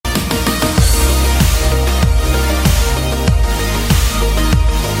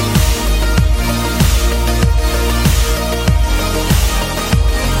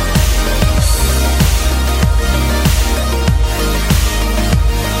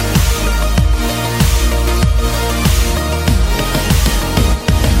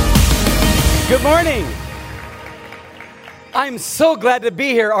Good morning. I'm so glad to be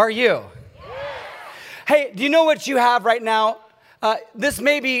here. Are you? Hey, do you know what you have right now? This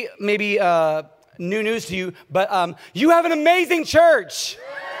may be new news to you, but you have an amazing church.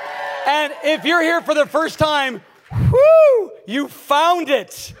 And if you're here for the first time, whoo, you found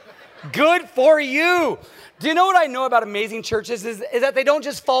it. Good for you. Do you know what I know about amazing churches is that they don't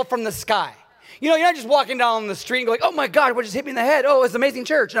just fall from the sky. You know, you're not just walking down the street and going, oh my God, what just hit me in the head? Oh, it's an amazing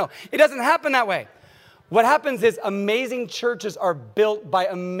church. No, it doesn't happen that way. What happens is amazing churches are built by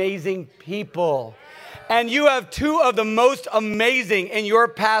amazing people. And you have two of the most amazing in your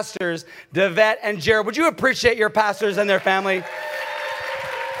pastors, Devette and Jared. Would you appreciate your pastors and their family?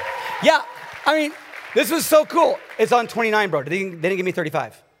 Yeah, I mean, this was so cool. It's on 29, bro. They didn't give me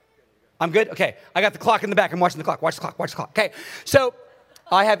 35. I'm good? Okay, I got the clock in the back. I'm watching the clock. Watch the clock, watch the clock. Okay, so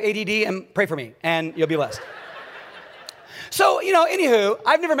I have ADD and pray for me and you'll be blessed. So, anywho,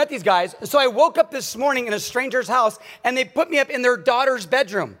 I've never met these guys. So I woke up this morning in a stranger's house and they put me up in their daughter's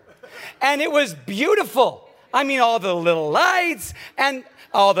bedroom. And it was beautiful. I mean, all the little lights and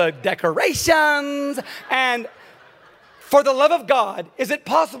all the decorations. And for the love of God, is it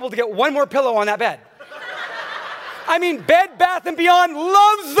possible to get one more pillow on that bed? I mean, Bed Bath & Beyond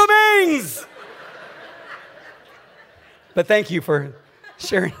loves the Mings. But thank you for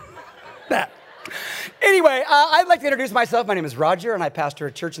sharing that. Anyway, I'd like to introduce myself. My name is Roger, and I pastor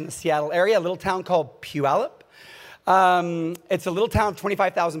a church in the Seattle area, a little town called Puyallup. It's a little town of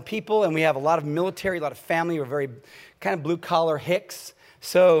 25,000 people, and we have a lot of military, a lot of family. We're very kind of blue-collar hicks.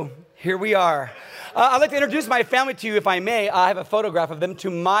 So here we are. I'd like to introduce my family to you, if I may. I have a photograph of them to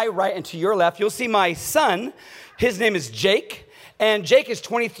my right and to your left. You'll see my son. His name is Jake. And Jake is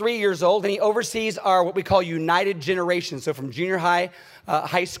 23 years old, and he oversees our what we call United Generation. So from junior high,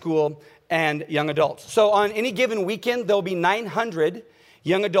 high school, and young adults. So on any given weekend, there'll be 900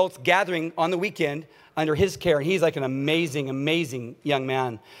 young adults gathering on the weekend under his care. And he's like an amazing, amazing young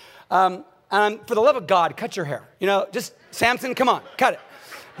man. And for the love of God, cut your hair. Just Samson, come on, cut it.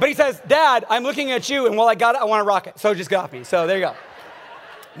 But he says, Dad, I'm looking at you, and while I got it, I want to rock it. So just get off me. So there you go.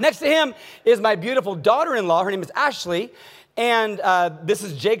 Next to him is my beautiful daughter-in-law. Her name is Ashley. And this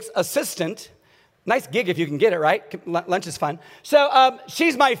is Jake's assistant. Nice gig if you can get it, right? Lunch is fun. So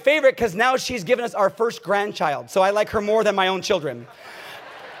she's my favorite because now she's given us our first grandchild. So I like her more than my own children.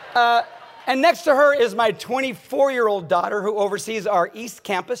 And next to her is my 24-year-old daughter who oversees our East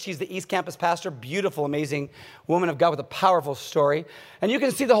Campus. She's the East Campus pastor. Beautiful, amazing woman of God with a powerful story. And you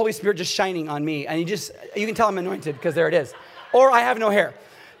can see the Holy Spirit just shining on me. And you can tell I'm anointed because there it is. Or I have no hair.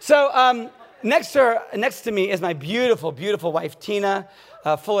 So next to me is my beautiful, beautiful wife, Tina,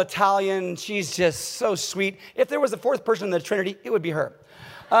 full Italian. She's just so sweet. If there was a fourth person in the Trinity, it would be her.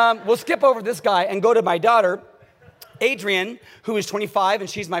 We'll skip over this guy and go to my daughter, Adrian, who is 25, and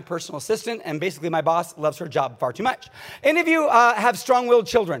she's my personal assistant, and basically my boss loves her job far too much. Any of you have strong-willed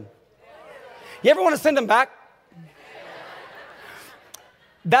children? You ever want to send them back?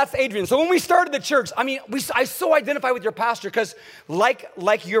 That's Adrian. So when we started the church, I so identify with your pastor because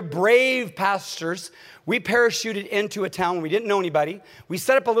like your brave pastors, we parachuted into a town where we didn't know anybody. We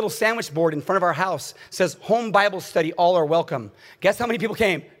set up a little sandwich board in front of our house. It says, home Bible study, all are welcome. Guess how many people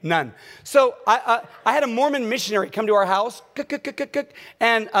came? None. So I had a Mormon missionary come to our house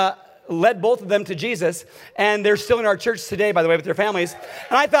and led both of them to Jesus, and they're still in our church today, by the way, with their families.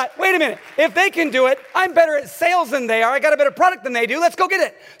 And I thought, wait a minute, if they can do it, I'm better at sales than they are. I got a better product than they do. Let's go get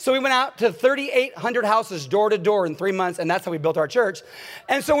it. So we went out to 3,800 houses door to door in 3 months, and that's how we built our church.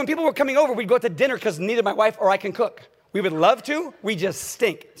 And so when people were coming over, we'd go out to dinner because neither my wife or I can cook. We would love to. We just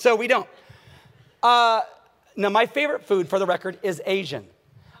stink. So we don't. Now, my favorite food, for the record, is Asian.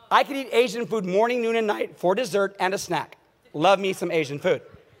 I could eat Asian food morning, noon, and night for dessert and a snack. Love me some Asian food.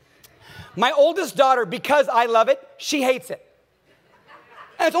 My oldest daughter, because I love it, she hates it.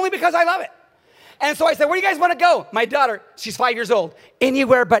 And it's only because I love it. And so I said, where do you guys want to go? My daughter, she's 5 years old,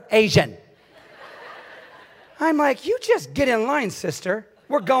 anywhere but Asian. I'm like, you just get in line, sister.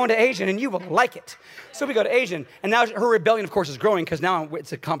 We're going to Asian and you will like it. So we go to Asian. And now her rebellion, of course, is growing because now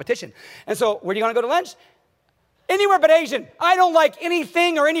it's a competition. And so where do you want to go to lunch? Anywhere but Asian. I don't like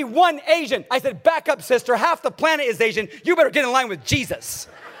anything or anyone Asian. I said, back up, sister. Half the planet is Asian. You better get in line with Jesus.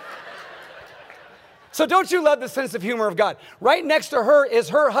 So don't you love the sense of humor of God? Right next to her is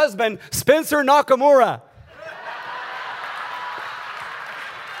her husband, Spencer Nakamura.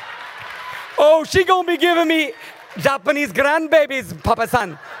 Oh, she gonna be giving me Japanese grandbabies,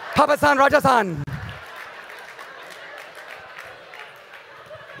 Papa-san. Papa-san, Raja-san.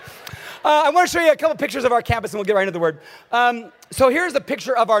 I want to show you a couple pictures of our campus, and we'll get right into the word. So here's a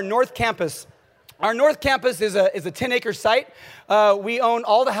picture of our North Campus. Our North Campus is a 10-acre site. We own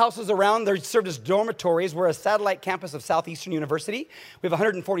all the houses around. They're served as dormitories. We're a satellite campus of Southeastern University. We have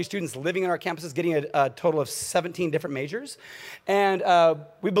 140 students living in our campuses, getting a total of 17 different majors. And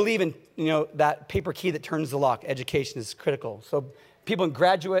we believe in that paper key that turns the lock. Education is critical. So people in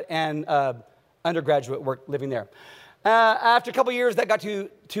graduate and undergraduate work living there. After a couple years, that got too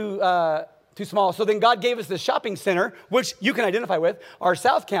small. So then God gave us the shopping center, which you can identify with, our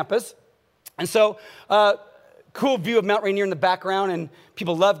South Campus. And so, cool view of Mount Rainier in the background, and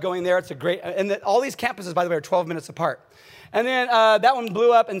people love going there. It's a great, and all these campuses, by the way, are 12 minutes apart. And then that one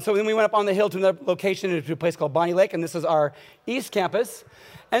blew up, and so then we went up on the hill to another location, to a place called Bonnie Lake, and this is our East Campus.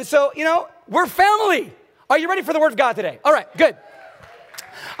 And so, we're family. Are you ready for the Word of God today? All right, good.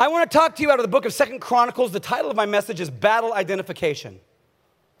 I want to talk to you out of the book of 2 Chronicles. The title of my message is Battle Identification.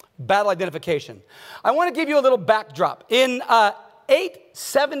 Battle Identification. I want to give you a little backdrop. In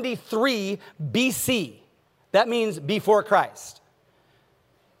 873 BC. That means before Christ.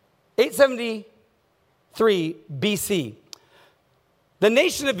 873 BC. The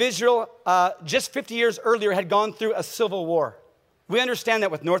nation of Israel, just 50 years earlier, had gone through a civil war. We understand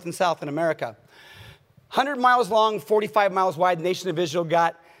that with North and South in America. 100 miles long, 45 miles wide, the nation of Israel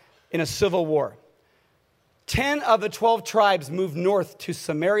got in a civil war. 10 of the 12 tribes moved north to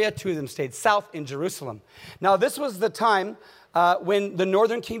Samaria. 2 of them stayed south in Jerusalem. Now, this was the time when the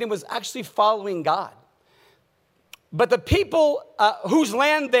northern kingdom was actually following God. But the people whose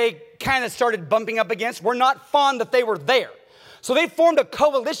land they kind of started bumping up against were not fond that they were there. So they formed a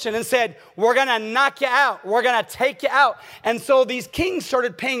coalition and said, we're going to knock you out. We're going to take you out. And so these kings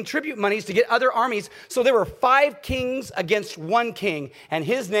started paying tribute monies to get other armies. So there were 5 kings against 1 king, and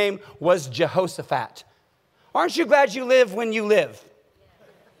his name was Jehoshaphat. Aren't you glad you live when you live?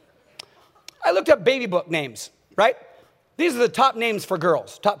 I looked up baby book names, right? These are the top names for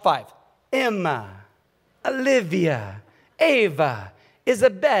girls, top 5. Emma, Olivia, Ava,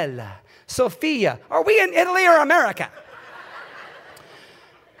 Isabella, Sophia. Are we in Italy or America?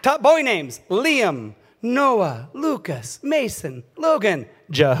 Top boy names, Liam, Noah, Lucas, Mason, Logan,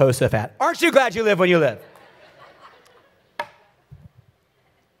 Jehoshaphat. Aren't you glad you live when you live?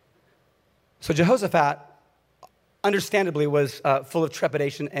 So Jehoshaphat, understandably, was full of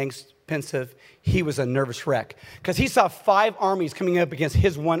trepidation, angst, pensive. He was a nervous wreck because he saw 5 armies coming up against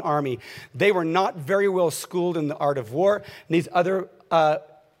his 1 army. They were not very well schooled in the art of war. And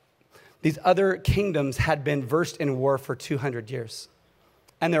these other kingdoms had been versed in war for 200 years.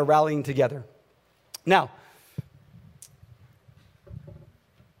 And they're rallying together. Now,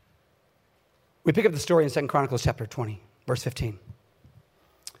 we pick up the story in 2 Chronicles chapter 20, verse 15.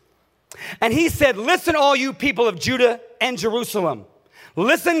 And he said, listen, all you people of Judah and Jerusalem.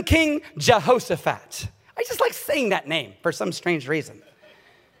 Listen, King Jehoshaphat. I just like saying that name for some strange reason.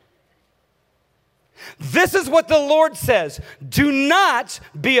 This is what the Lord says. Do not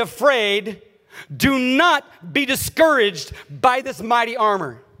be afraid. Do not be discouraged by this mighty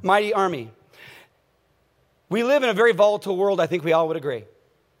army. We live in a very volatile world. I think we all would agree.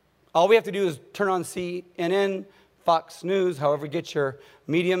 All we have to do is turn on CNN, Fox News, however you get your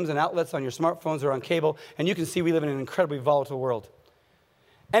mediums and outlets on your smartphones or on cable, and you can see we live in an incredibly volatile world.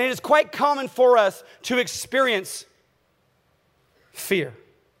 And it is quite common for us to experience fear.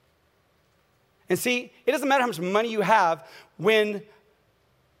 And see, it doesn't matter how much money you have when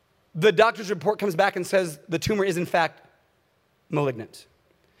the doctor's report comes back and says the tumor is in fact malignant.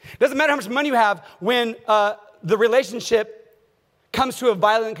 It doesn't matter how much money you have when the relationship comes to a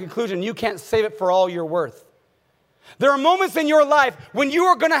violent conclusion. You can't save it for all you're worth. There are moments in your life when you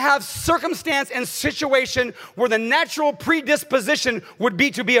are going to have circumstance and situation where the natural predisposition would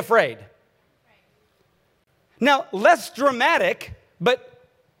be to be afraid. Now, less dramatic, but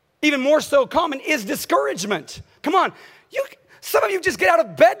even more so common is discouragement. Come on, some of you just get out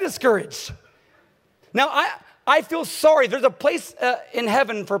of bed discouraged. Now, I feel sorry. There's a place in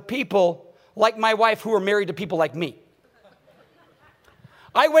heaven for people like my wife who are married to people like me.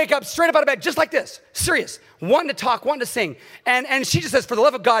 I wake up straight up out of bed just like this, serious, wanting to talk, wanting to sing. And she just says, for the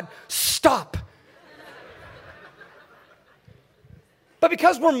love of God, stop. But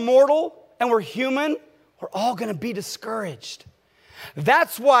because we're mortal and we're human, we're all going to be discouraged.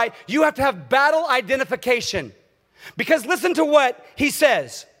 That's why you have to have battle identification. Because listen to what he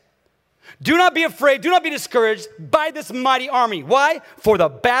says. Do not be afraid, do not be discouraged by this mighty army. Why? For the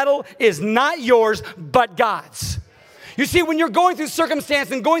battle is not yours, but God's. You see, when you're going through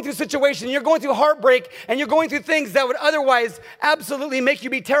circumstance and going through situation, you're going through heartbreak and you're going through things that would otherwise absolutely make you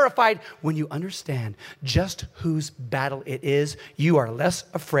be terrified, when you understand just whose battle it is, you are less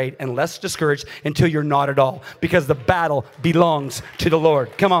afraid and less discouraged until you're not at all, because the battle belongs to the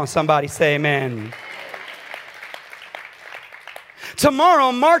Lord. Come on, somebody say amen.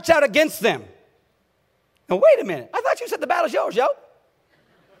 Tomorrow, march out against them. Now, wait a minute. I thought you said the battle's yours, yo.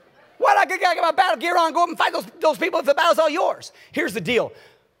 Why not get my battle gear on, go up and fight those people if the battle's all yours? Here's the deal.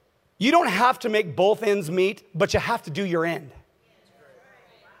 You don't have to make both ends meet, but you have to do your end.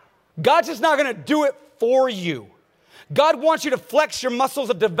 God's just not going to do it for you. God wants you to flex your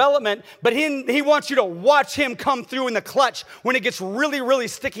muscles of development, but he wants you to watch him come through in the clutch when it gets really, really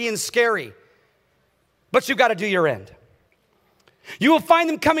sticky and scary. But you've got to do your end. You will find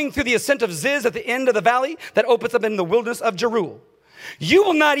them coming through the ascent of Ziz at the end of the valley that opens up in the wilderness of Jeruel. You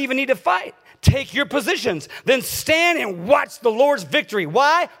will not even need to fight. Take your positions. Then stand and watch the Lord's victory.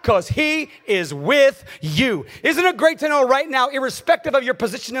 Why? Because he is with you. Isn't it great to know right now, irrespective of your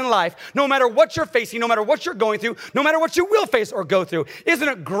position in life, no matter what you're facing, no matter what you're going through, no matter what you will face or go through, isn't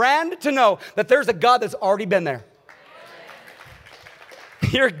it grand to know that there's a God that's already been there?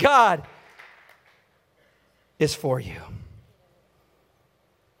 Your God is for you.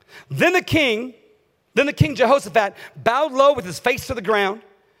 Then the king Jehoshaphat bowed low with his face to the ground,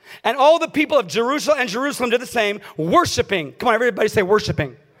 and all the people of Jerusalem did the same, worshiping. Come on, everybody say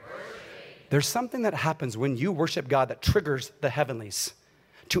worshiping. There's something that happens when you worship God that triggers the heavenlies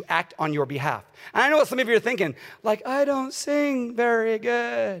to act on your behalf. And I know what some of you are thinking, like, I don't sing very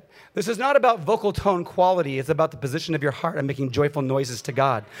good. This is not about vocal tone quality. It's about the position of your heart and making joyful noises to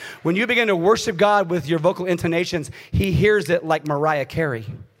God. When you begin to worship God with your vocal intonations, he hears it like Mariah Carey.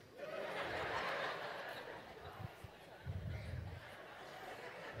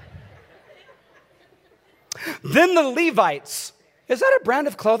 Then the Levites, is that a brand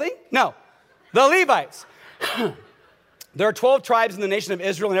of clothing? No, the Levites. There are 12 tribes in the nation of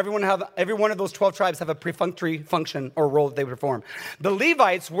Israel, and every one of those 12 tribes have a perfunctory function or role that they would perform. The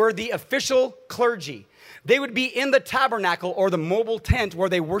Levites were the official clergy. They would be in the tabernacle or the mobile tent where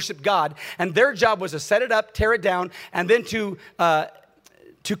they worshiped God, and their job was to set it up, tear it down, and then to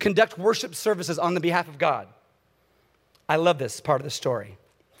conduct worship services on the behalf of God. I love this part of the story.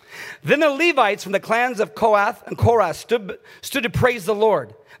 Then the Levites from the clans of Kohath and Korah stood to praise the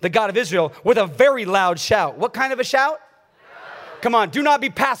Lord, the God of Israel, with a very loud shout. What kind of a shout? Come on, do not be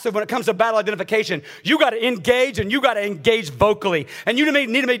passive when it comes to battle identification. You got to engage, and you got to engage vocally. And you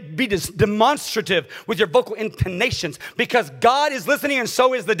need to be demonstrative with your vocal intonations, because God is listening and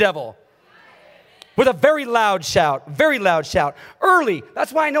so is the devil. With a very loud shout, early.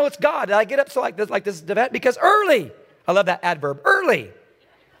 That's why I know it's God. I get up so like this, because early. I love that adverb, early.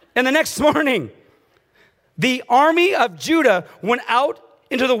 And the next morning, the army of Judah went out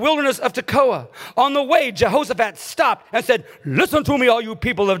into the wilderness of Tekoa. On the way, Jehoshaphat stopped and said, listen to me, all you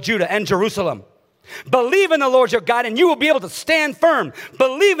people of Judah and Jerusalem. Believe in the Lord your God, and you will be able to stand firm.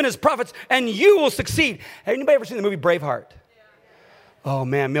 Believe in his prophets, and you will succeed. Have anybody ever seen the movie Braveheart? Oh,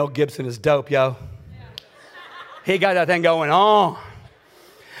 man, Mel Gibson is dope, yo. He got that thing going on.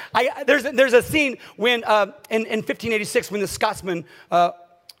 There's a scene when in 1586 when the Scotsman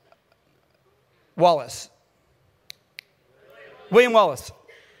William Wallace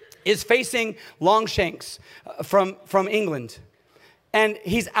is facing Longshanks from England. And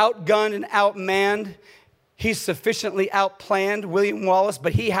he's outgunned and outmanned. He's sufficiently outplanned, William Wallace,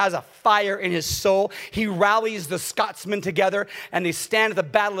 but he has a fire in his soul. He rallies the Scotsmen together, and they stand at the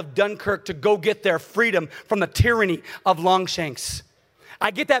Battle of Dunkirk to go get their freedom from the tyranny of Longshanks. I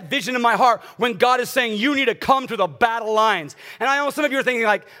get that vision in my heart when God is saying, you need to come to the battle lines. And I know some of you are thinking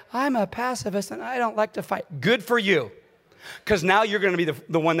like, I'm a pacifist and I don't like to fight. Good for you. Because now you're going to be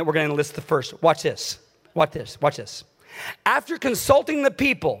the one that we're going to enlist the first. Watch this. After consulting the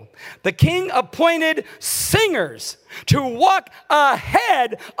people, the king appointed singers to walk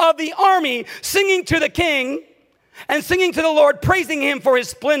ahead of the army, singing to the king and singing to the Lord, praising him for his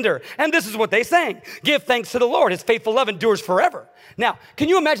splendor. And this is what they sang. Give thanks to the Lord. His faithful love endures forever. Now, can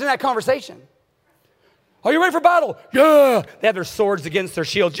you imagine that conversation? Are you ready for battle? Yeah. They have their swords against their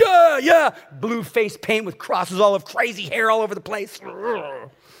shields. Yeah. Blue face paint with crosses all of crazy hair all over the place.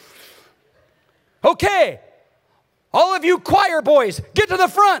 Okay. All of you choir boys, get to the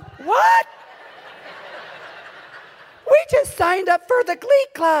front. What? We just signed up for the Glee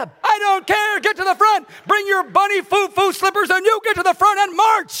Club. I don't care. Get to the front. Bring your bunny foo-foo slippers and you get to the front and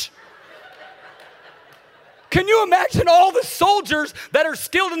march. Can you imagine all the soldiers that are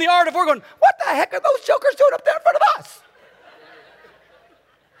skilled in the art of war going, what the heck are those jokers doing up there in front of us?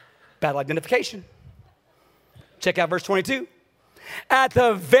 Battle identification. Check out verse 22. At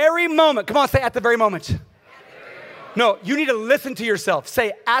the very moment, come on, say at the very moment. No, you need to listen to yourself.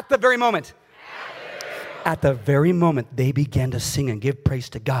 Say at the very moment. At the very moment they began to sing and give praise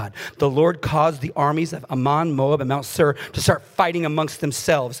to God, the Lord caused the armies of Ammon, Moab, and Mount Seir to start fighting amongst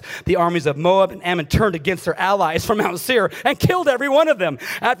themselves. The armies of Moab and Ammon turned against their allies from Mount Seir and killed every one of them.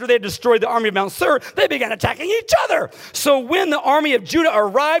 After they had destroyed the army of Mount Seir, they began attacking each other. So when the army of Judah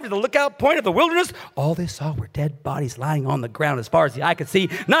arrived at the lookout point of the wilderness, all they saw were dead bodies lying on the ground as far as the eye could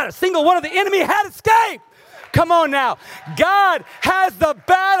see. Not a single one of the enemy had escaped. Come on now. God has the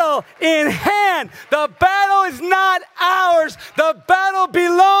battle in hand. The battle is not ours. The battle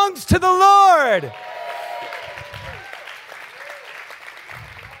belongs to the Lord.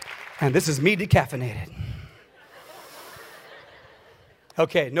 And this is me decaffeinated.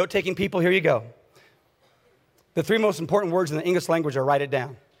 Okay, note-taking people, here you go. The 3 most important words in the English language are write it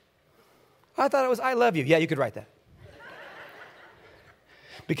down. I thought it was I love you. Yeah, you could write that.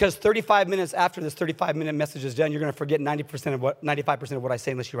 Because 35 minutes after this 35-minute message is done, you're going to forget 95% of what I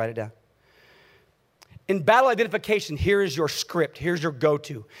say unless you write it down. In battle identification, here is your script. Here's your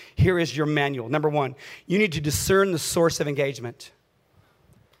go-to. Here is your manual. Number 1, you need to discern the source of engagement.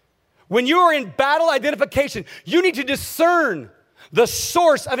 When you are in battle identification, you need to discern the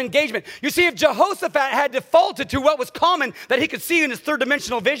source of engagement. You see, if Jehoshaphat had defaulted to what was common that he could see in his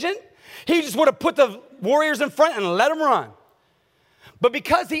third-dimensional vision, he just would have put the warriors in front and let them run. But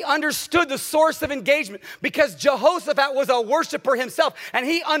because he understood the source of engagement, because Jehoshaphat was a worshiper himself, and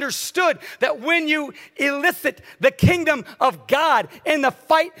he understood that when you elicit the kingdom of God in the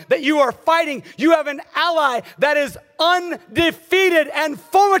fight that you are fighting, you have an ally that is undefeated and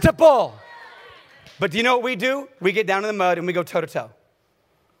formidable. But do you know what we do? We get down in the mud and we go toe-to-toe.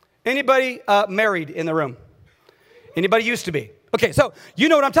 Anybody married in the room? Anybody used to be? Okay, so you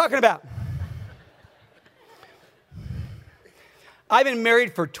know what I'm talking about. I've been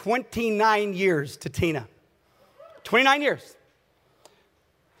married for 29 years to Tina. 29 years.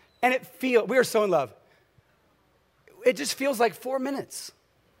 And we are so in love. It just feels like 4 minutes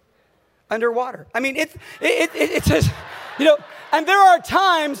underwater. I mean, it's just, you know, and there are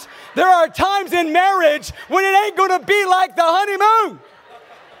times in marriage when it ain't gonna be like the honeymoon.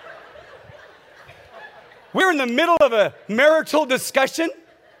 We're in the middle of a marital discussion.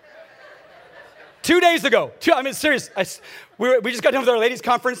 2 days ago, I mean, serious. We just got done with our ladies'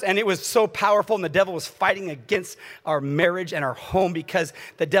 conference, and it was so powerful, and the devil was fighting against our marriage and our home because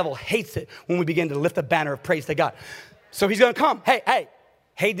the devil hates it when we begin to lift the banner of praise to God. So he's going to come.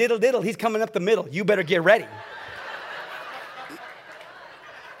 Hey, diddle diddle, he's coming up the middle. You better get ready.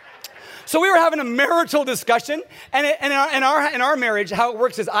 So we were having a marital discussion, and in our marriage, how it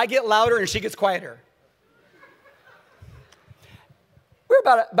works is I get louder and she gets quieter. We're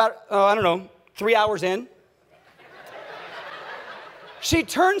about I don't know, 3 hours in. She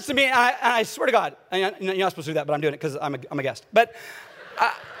turns to me, and I swear to God, and you're not supposed to do that, but I'm doing it because I'm a guest. But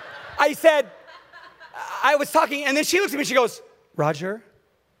I said, I was talking, and then she looks at me and she goes, Roger,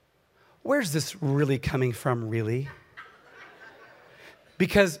 where's this really coming from, really?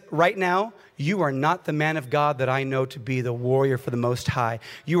 Because right now, you are not the man of God that I know to be the warrior for the Most High.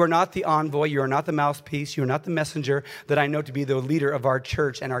 You are not the envoy. You are not the mouthpiece. You are not the messenger that I know to be the leader of our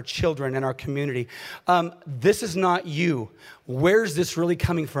church and our children and our community. This is not you. Where's this really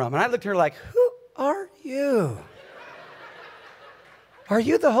coming from? And I looked at her like, who are you? Are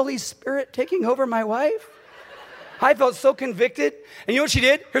you the Holy Spirit taking over my wife? I felt so convicted. And you know what she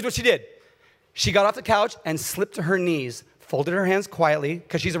did? Here's what she did. She got off the couch and slipped to her knees, folded her hands quietly,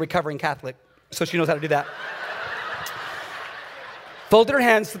 because she's a recovering Catholic, so she knows how to do that. Folded her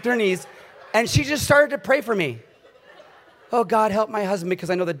hands, slipped to her knees, and she just started to pray for me. Oh, God, help my husband, because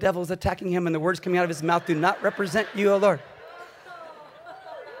I know the devil is attacking him, and the words coming out of his mouth do not represent you, O Lord.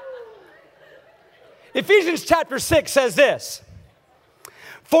 Ephesians chapter 6 says this,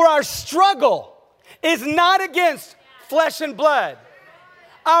 for our struggle is not against flesh and blood.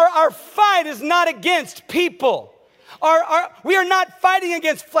 Our fight is not against people. We are not fighting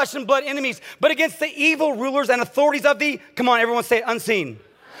against flesh and blood enemies, but against the evil rulers and authorities of the, come on, everyone say it,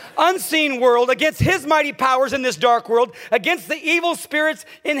 unseen world, against his mighty powers in this dark world, against the evil spirits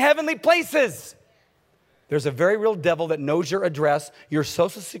in heavenly places. There's a very real devil that knows your address, your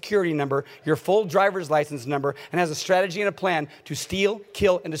social security number, your full driver's license number, and has a strategy and a plan to steal,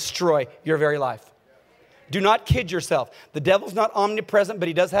 kill, and destroy your very life. Do not kid yourself. The devil's not omnipresent, but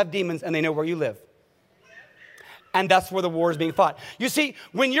he does have demons, and they know where you live. And that's where the war is being fought. You see,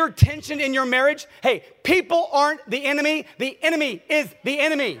 when you're tensioned in your marriage, hey, people aren't the enemy is the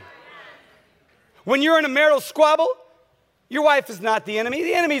enemy. When you're in a marital squabble, your wife is not the enemy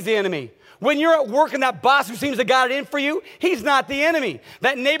is the enemy. When you're at work and that boss who seems to got it in for you, he's not the enemy.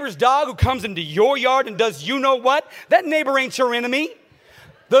 That neighbor's dog who comes into your yard and does you know what, that neighbor ain't your enemy.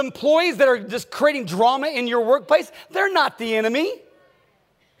 The employees that are just creating drama in your workplace, they're not the enemy.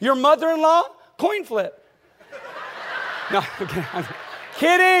 Your mother-in-law, coin flip. No, okay, I'm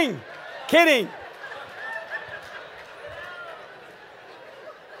kidding.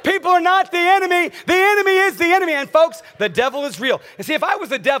 People are not the enemy. The enemy is the enemy. And folks, the devil is real. And see, if I was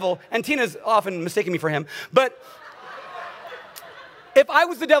the devil, and Tina's often mistaking me for him, but if I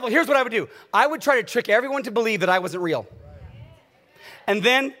was the devil, here's what I would do. I would try to trick everyone to believe that I wasn't real. And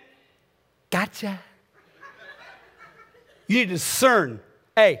then, gotcha. You need to discern.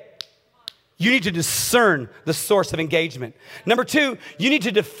 Hey, you need to discern the source of engagement. Number 2, you need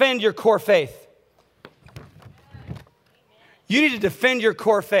to defend your core faith. You need to defend your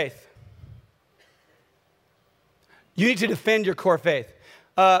core faith. You need to defend your core faith.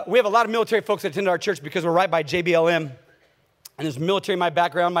 We have a lot of military folks that attend our church because we're right by JBLM. And there's military in my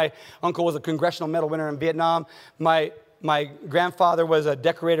background. My uncle was a Congressional Medal winner in Vietnam. My grandfather was a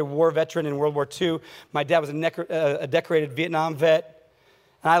decorated war veteran in World War II. My dad was a decorated Vietnam vet.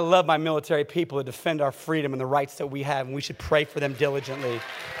 And I love my military people to defend our freedom and the rights that we have, and we should pray for them diligently.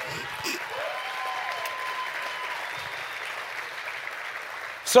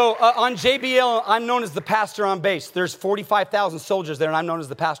 So on JBL, I'm known as the pastor on base. There's 45,000 soldiers there, and I'm known as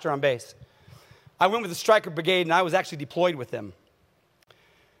the pastor on base. I went with the Stryker Brigade, and I was actually deployed with them.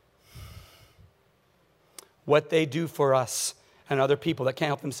 What they do for us and other people that can't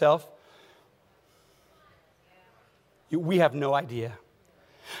help themselves, we have no idea.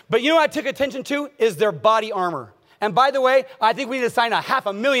 But you know what I took attention to is their body armor. And by the way, I think we need to sign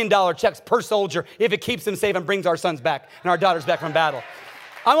 $500,000 checks per soldier if it keeps them safe and brings our sons back and our daughters back from battle.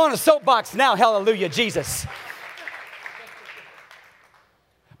 I'm on a soapbox now, hallelujah, Jesus.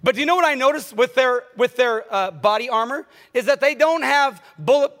 But do you know what I noticed with their body armor? Is that they don't have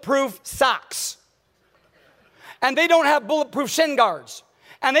bulletproof socks. And they don't have bulletproof shin guards.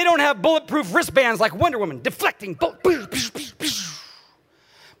 And they don't have bulletproof wristbands like Wonder Woman, deflecting. But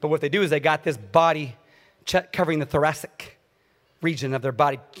what they do is they got this body covering the thoracic region of their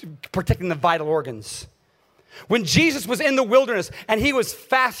body, protecting the vital organs. When Jesus was in the wilderness and he was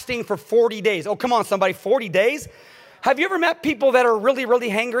fasting for 40 days. Oh, come on, somebody, 40 days? Have you ever met people that are really, really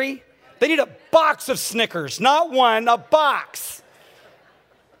hangry? They need a box of Snickers, not one, a box.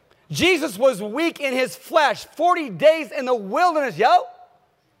 Jesus was weak in his flesh, 40 days in the wilderness,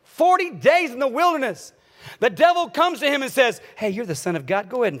 40 days in the wilderness. The devil comes to him and says, hey, you're the Son of God.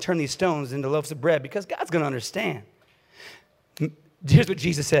 Go ahead and turn these stones into loaves of bread because God's going to understand. Here's what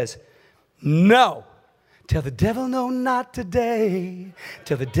Jesus says. No. Tell the devil no, not today.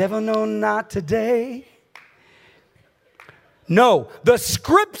 Tell the devil no, not today. No, the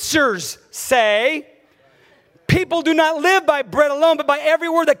scriptures say people do not live by bread alone, but by every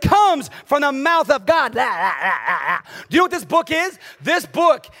word that comes from the mouth of God. Do you know what this book is? This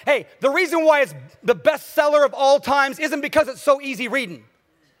book, hey, the reason why it's the best seller of all times isn't because it's so easy reading.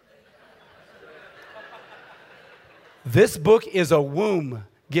 This book is a womb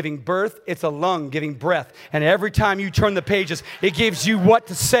giving birth, it's a lung giving breath. And every time you turn the pages, it gives you what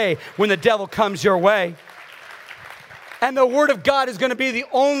to say when the devil comes your way. And the Word of God is going to be the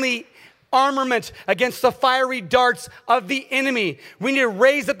only armament against the fiery darts of the enemy. We need to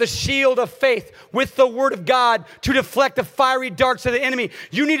raise up the shield of faith with the Word of God to deflect the fiery darts of the enemy.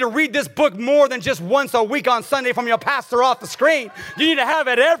 You need to read this book more than just once a week on Sunday from your pastor off the screen. You need to have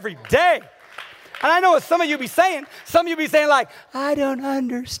it every day. And I know what some of you be saying. Some of you be saying like, I don't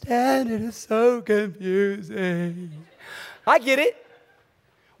understand it. It's so confusing. I get it.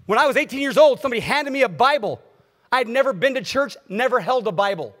 When I was 18 years old, somebody handed me a Bible. I'd never been to church, never held a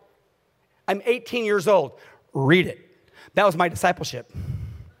Bible. I'm 18 years old. Read it. That was my discipleship.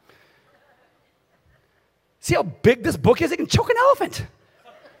 See how big this book is? It can choke an elephant.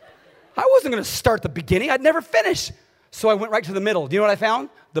 I wasn't going to start the beginning. I'd never finish. So I went right to the middle. Do you know what I found?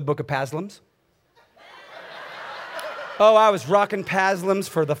 The book of Paslams. Oh, I was rocking Paslams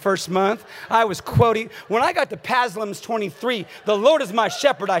for the first month. I was quoting. When I got to Paslams 23, the Lord is my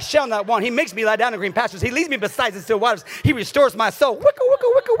shepherd, I shall not want. He makes me lie down in green pastures. He leads me beside the still waters. He restores my soul. Wicka,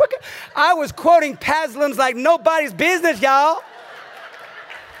 wicka, wicka, wicka. I was quoting Paslams like nobody's business, y'all.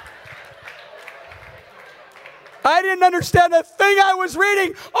 I didn't understand the thing I was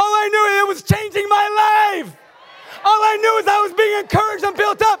reading. All I knew, it was changing my life. All I knew is I was being encouraged and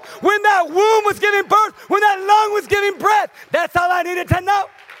built up when that womb was giving birth, when that lung was giving breath. That's all I needed to know.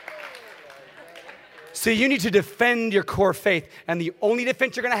 So you need to defend your core faith. And the only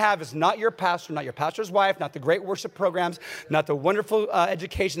defense you're going to have is not your pastor, not your pastor's wife, not the great worship programs, not the wonderful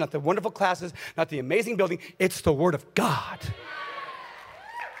education, not the wonderful classes, not the amazing building. It's the Word of God.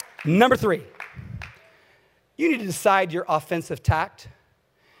 Number 3, you need to decide your offensive tact.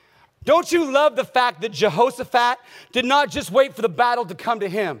 Don't you love the fact that Jehoshaphat did not just wait for the battle to come to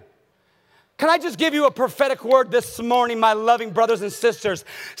him? Can I just give you a prophetic word this morning, my loving brothers and sisters?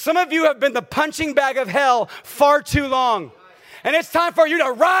 Some of you have been the punching bag of hell far too long. And it's time for you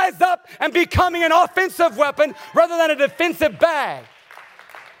to rise up and becoming an offensive weapon rather than a defensive bag.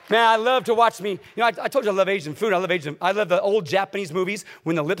 Man, I love to watch me. You know, I told you I love Asian food. I love the old Japanese movies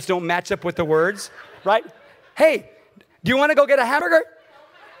when the lips don't match up with the words, right? Hey, do you want to go get a hamburger?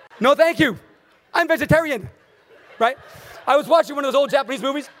 No, thank you. I'm vegetarian, right? I was watching one of those old Japanese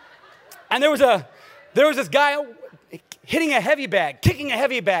movies, and there was this guy hitting a heavy bag, kicking a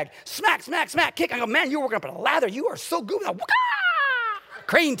heavy bag, smack, smack, smack, kick. I go, man, you're working up a lather. You are so good with that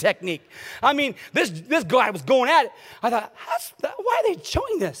crane technique. I mean, this guy was going at it. I thought, why are they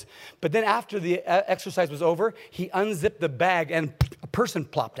showing this? But then after the exercise was over, he unzipped the bag, and a person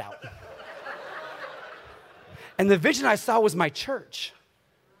plopped out. And the vision I saw was my church.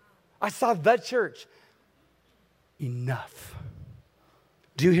 I saw the church. Enough.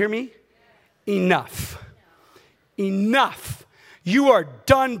 Do you hear me? Enough. Enough. You are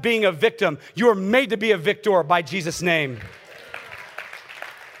done being a victim. You are made to be a victor by Jesus' name.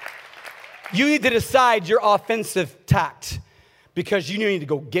 You need to decide your offensive tact because you need to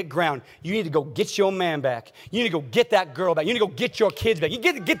go get ground. You need to go get your man back. You need to go get that girl back. You need to go get your kids back. You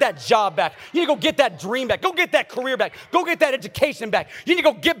need to get that job back. You need to go get that dream back. Go get that career back. Go get that education back. You need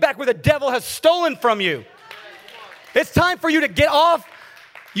to go get back where the devil has stolen from you. It's time for you to get off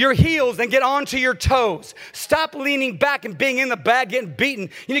your heels and get onto your toes. Stop leaning back and being in the bag, getting beaten.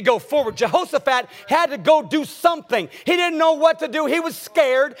 You need to go forward. Jehoshaphat had to go do something. He didn't know what to do. He was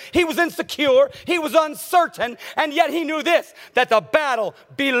scared. He was insecure. He was uncertain. And yet he knew this, that the battle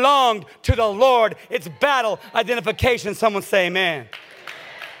belonged to the Lord. It's battle identification. Someone say amen.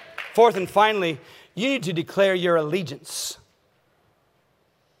 Fourth and finally, you need to declare your allegiance.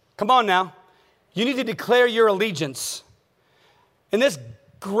 Come on now. You need to declare your allegiance. In this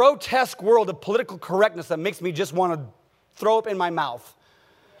grotesque world of political correctness that makes me just want to throw up in my mouth.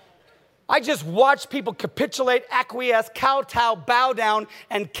 I just watch people capitulate, acquiesce, kowtow, bow down,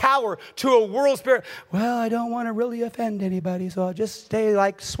 and cower to a world spirit. Well, I don't want to really offend anybody, so I'll just stay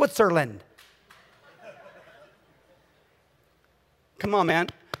like Switzerland. Come on, man.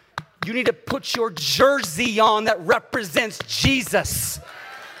 You need to put your jersey on that represents Jesus.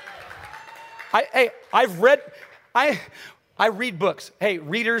 I read books. Hey,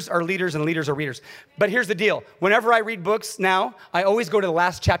 readers are leaders and leaders are readers. But here's the deal. Whenever I read books now, I always go to the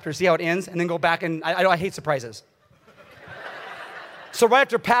last chapter, see how it ends, and then go back, and I hate surprises. So right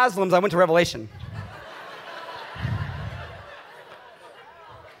after Paslams, I went to Revelation.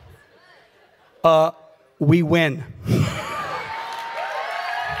 We win.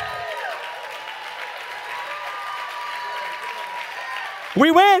 We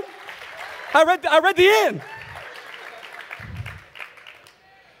win. I read the end.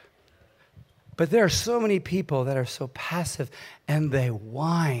 But there are so many people that are so passive and they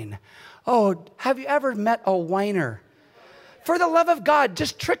whine. Oh, have you ever met a whiner? For the love of God,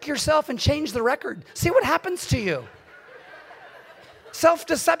 just trick yourself and change the record. See what happens to you.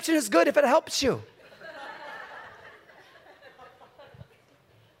 Self-deception is good if it helps you.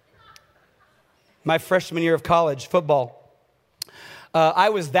 My freshman year of college, football. I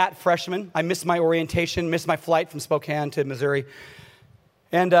was that freshman. I missed my orientation, missed my flight from Spokane to Missouri.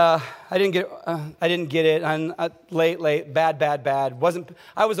 And I didn't get it. And late, bad.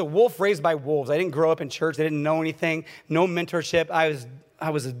 I was a wolf raised by wolves. I didn't grow up in church. I didn't know anything. No mentorship.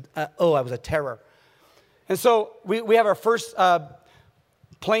 I was a terror. And so we have our first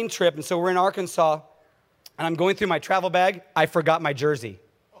plane trip. And so we're in Arkansas. And I'm going through my travel bag. I forgot my jersey.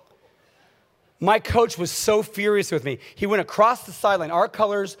 My coach was so furious with me. He went across the sideline. Our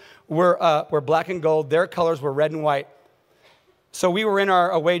colors were black and gold. Their colors were red and white. So we were in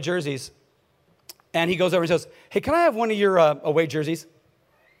our away jerseys, and he goes over and says, hey, can I have one of your away jerseys?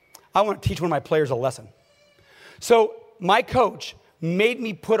 I want to teach one of my players a lesson. So my coach made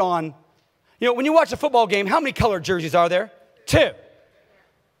me put on, when you watch a football game, how many colored jerseys are there? 2.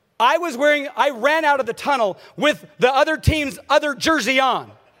 I ran out of the tunnel with the other team's other jersey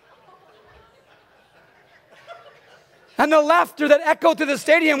on. And the laughter that echoed through the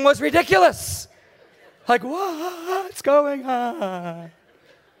stadium was ridiculous. Like, what's going on?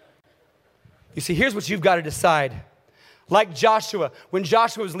 You see, here's what you've got to decide. Like Joshua, when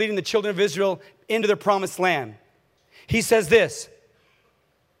Joshua was leading the children of Israel into their promised land. He says this,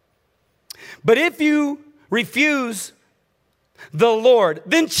 but if you refuse the Lord,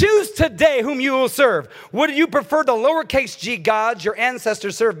 then choose today whom you will serve. Would you prefer the lowercase g gods your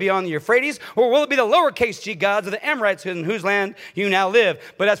ancestors served beyond the Euphrates, or will it be the lowercase g gods of the Amorites in whose land you now live?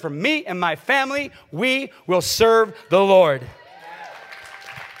 But as for me and my family, we will serve the Lord.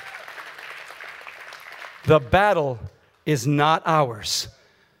 The battle is not ours.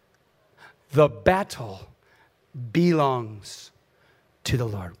 The battle belongs to the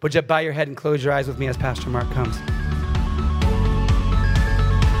Lord. Would you bow your head and close your eyes with me as Pastor Mark comes?